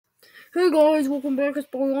Hey guys, welcome back. It's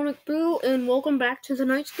Bionic Bill, and welcome back to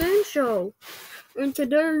tonight's game show. And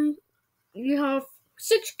today we have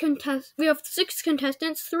six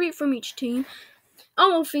contestants, 3 from each team.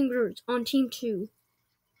 Elmo Fingers on Team 2.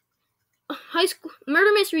 High School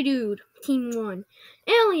Murder Mystery Dude, Team 1.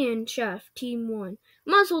 Alien Chef, Team 1.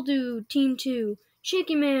 Muscle Dude, Team 2.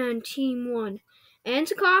 Chicken Man, Team 1. And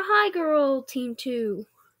Sakara High Girl, Team 2.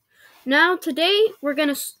 Now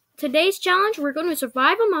today's challenge, we're going to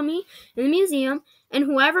survive a mummy in the museum, and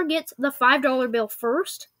whoever gets the $5 bill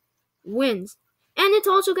first wins. And it's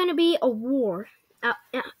also going to be a war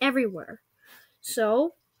everywhere.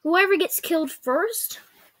 So, whoever gets killed first,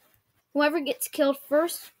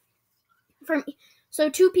 so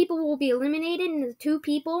 2 people will be eliminated, and the 2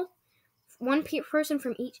 people, one person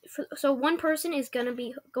from each, so one person is going to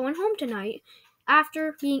be going home tonight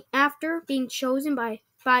after being chosen by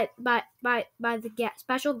the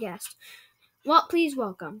special guest. Well, please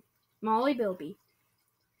welcome Molly Bilby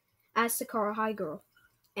as Sakara High Girl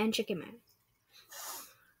and Chicken Man.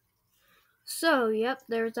 So, yep,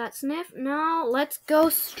 there's that sniff. Now, let's go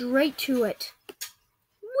straight to it.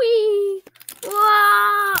 Whee!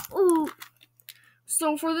 Wah! Ooh!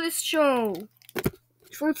 So for this show,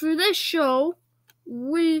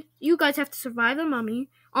 you guys have to survive the mummy.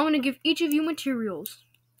 I'm going to give each of you materials.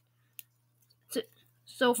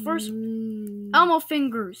 So first, Elmo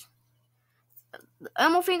Fingers.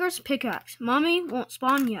 Elmo Fingers pickaxe. Mummy won't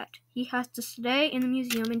spawn yet. He has to stay in the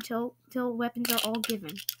museum until weapons are all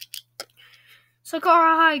given.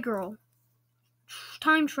 Sakara High Girl.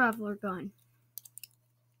 Time traveler gun.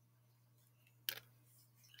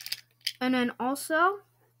 And then also,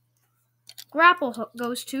 grapple hook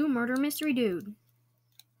goes to Murder Mystery Dude.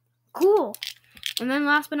 Cool. And then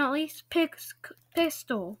last but not least,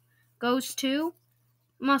 pistol goes to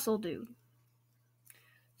Muscle Dude.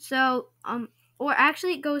 So, or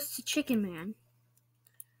actually it goes to Chicken Man.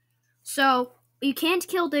 So, you can't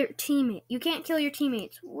kill their teammate. You can't kill your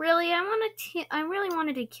teammates. Really? I really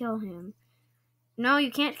wanted to kill him. No,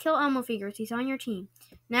 you can't kill Elmo Fingers. He's on your team.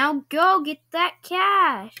 Now go get that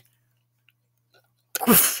cash.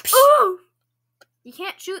 Ooh! You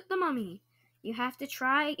can't shoot the mummy. You have to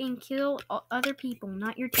try and kill other people,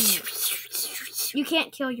 not your teammates. You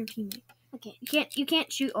can't kill your teammate. Okay, you can't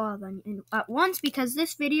shoot all of them at once because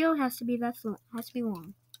this video has to be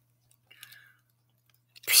long.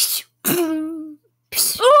 Ooh!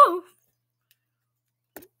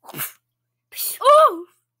 Ooh!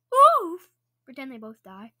 Ooh! Pretend they both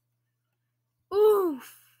die. Ooh!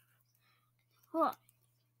 Hold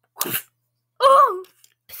on. Ooh!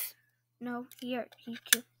 No, he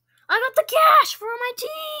killed. I got the cash for my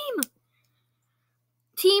team!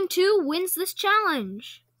 Team 2 wins this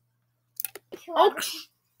challenge.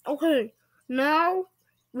 Okay. Now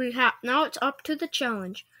it's up to the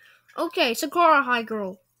challenge. Okay, Sakara High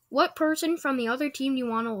Girl. What person from the other team do you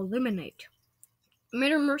want to eliminate?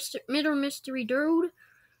 Murder Mystery Dude,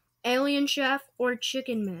 Alien Chef, or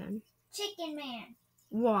Chicken Man? Chicken Man.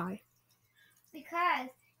 Why? Because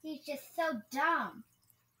he's just so dumb.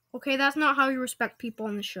 Okay, that's not how you respect people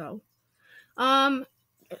on the show.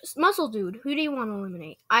 Muscle Dude, who do you want to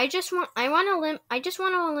eliminate? I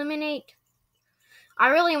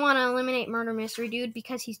really want to eliminate Murder Mystery Dude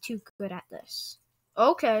because he's too good at this.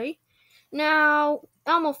 Okay. Now,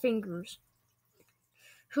 Elmo Fingers.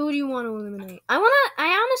 Who do you want to eliminate? I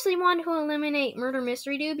honestly want to eliminate Murder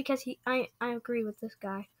Mystery Dude because I agree with this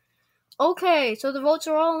guy. Okay, so the votes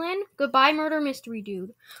are all in. Goodbye, Murder Mystery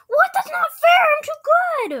Dude. What? That's not fair. I'm too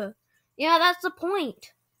good. Yeah, that's the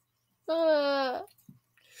point.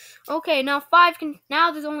 Okay, now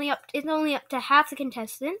it's only up to half the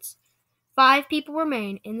contestants. 5 people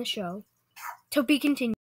remain in the show. To be continued.